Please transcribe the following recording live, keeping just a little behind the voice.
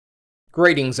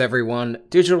Greetings everyone,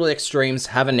 Digital Extremes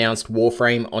have announced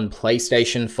Warframe on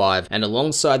PlayStation 5, and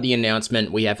alongside the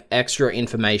announcement we have extra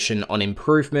information on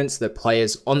improvements that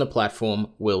players on the platform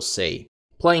will see.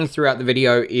 Playing throughout the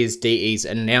video is DE's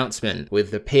announcement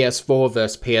with the PS4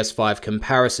 vs PS5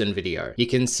 comparison video. You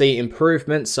can see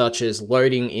improvements such as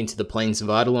loading into the Plains of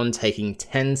Eidolon taking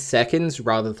 10 seconds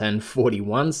rather than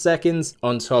 41 seconds,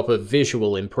 on top of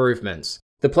visual improvements.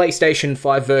 The PlayStation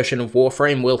 5 version of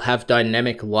Warframe will have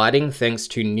dynamic lighting thanks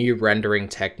to new rendering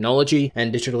technology,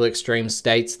 and Digital Extremes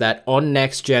states that on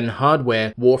next-gen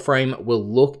hardware, Warframe will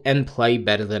look and play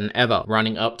better than ever,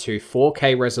 running up to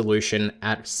 4K resolution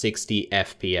at 60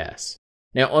 FPS.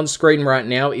 Now on screen right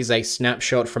now is a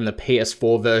snapshot from the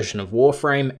PS4 version of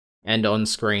Warframe, and on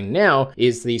screen now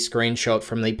is the screenshot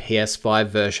from the PS5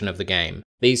 version of the game.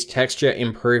 These texture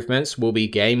improvements will be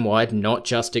game-wide, not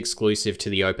just exclusive to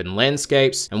the open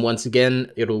landscapes, and once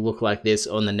again, it'll look like this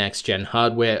on the next-gen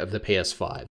hardware of the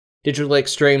PS5. Digital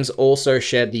Extremes also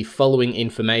shared the following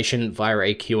information via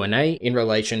a Q&A in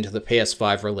relation to the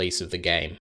PS5 release of the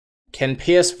game. Can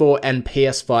PS4 and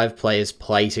PS5 players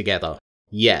play together?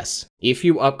 Yes. If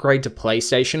you upgrade to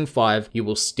PlayStation 5, you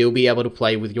will still be able to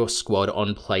play with your squad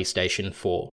on PlayStation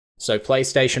 4. So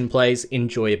PlayStation players,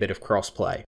 enjoy a bit of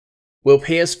crossplay. Will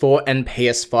PS4 and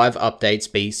PS5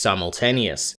 updates be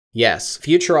simultaneous? Yes,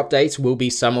 future updates will be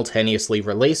simultaneously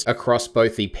released across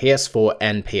both the PS4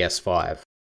 and PS5.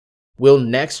 Will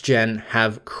next gen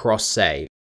have cross-save?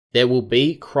 There will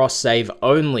be cross-save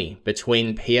only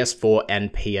between PS4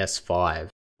 and PS5.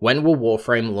 When will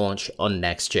Warframe launch on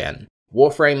next gen?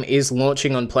 Warframe is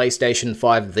launching on PlayStation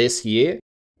 5 this year,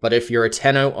 but if you're a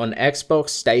tenno on Xbox,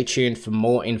 stay tuned for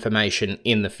more information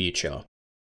in the future.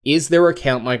 Is there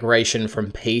account migration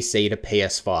from PC to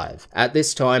PS5? At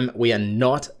this time, we are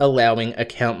not allowing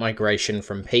account migration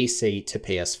from PC to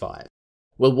PS5.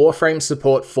 Will Warframe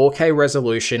support 4K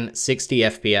resolution 60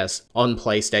 FPS on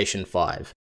PlayStation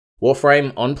 5?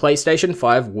 Warframe on PlayStation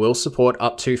 5 will support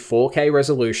up to 4K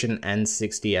resolution and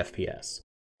 60 FPS.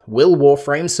 Will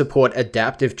Warframe support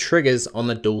adaptive triggers on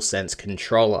the DualSense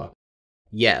controller?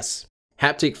 Yes.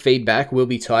 Haptic feedback will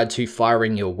be tied to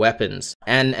firing your weapons.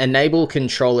 An enable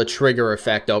controller trigger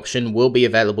effect option will be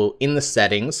available in the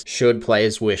settings should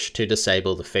players wish to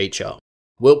disable the feature.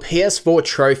 Will PS4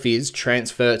 trophies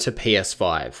transfer to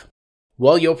PS5?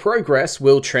 While your progress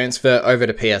will transfer over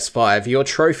to PS5, your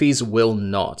trophies will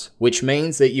not, which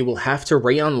means that you will have to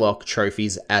re-unlock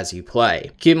trophies as you play.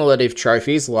 Cumulative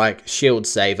trophies like Shield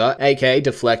Saver, aka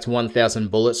deflect 1000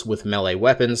 bullets with melee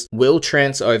weapons, will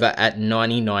trans over at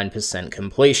 99%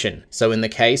 completion. So in the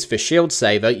case for Shield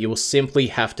Saver, you will simply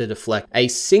have to deflect a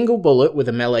single bullet with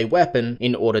a melee weapon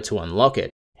in order to unlock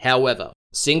it. However,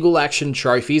 single action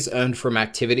trophies earned from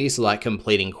activities like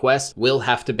completing quests will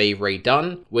have to be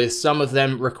redone, with some of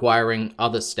them requiring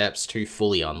other steps to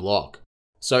fully unlock.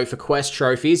 So for quest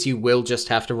trophies, you will just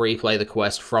have to replay the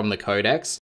quest from the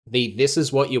codex. The This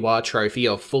Is What You Are trophy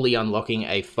of fully unlocking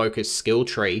a focus skill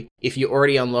tree. If you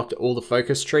already unlocked all the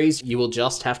focus trees, you will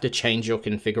just have to change your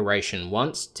configuration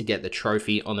once to get the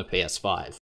trophy on the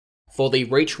PS5. For the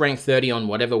reach rank 30 on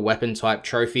whatever weapon type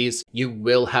trophies, you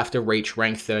will have to reach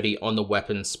rank 30 on the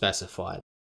weapons specified.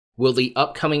 Will the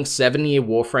upcoming 7-year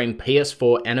Warframe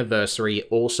PS4 anniversary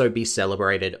also be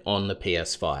celebrated on the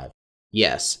PS5?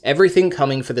 Yes, everything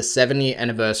coming for the 7-year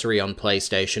anniversary on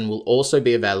PlayStation will also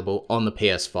be available on the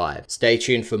PS5. Stay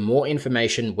tuned for more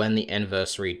information when the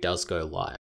anniversary does go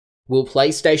live. Will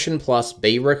PlayStation Plus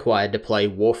be required to play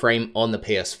Warframe on the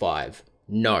PS5?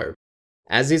 No.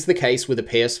 As is the case with the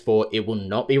PS4, it will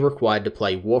not be required to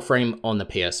play Warframe on the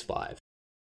PS5. And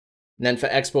then for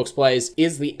Xbox players,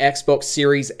 is the Xbox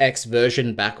Series X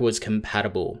version backwards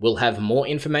compatible? We'll have more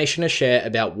information to share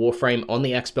about Warframe on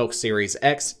the Xbox Series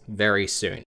X very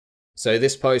soon. So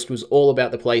this post was all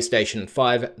about the PlayStation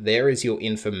 5. There is your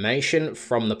information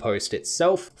from the post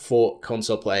itself for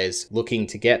console players looking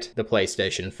to get the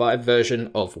PlayStation 5 version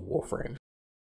of Warframe.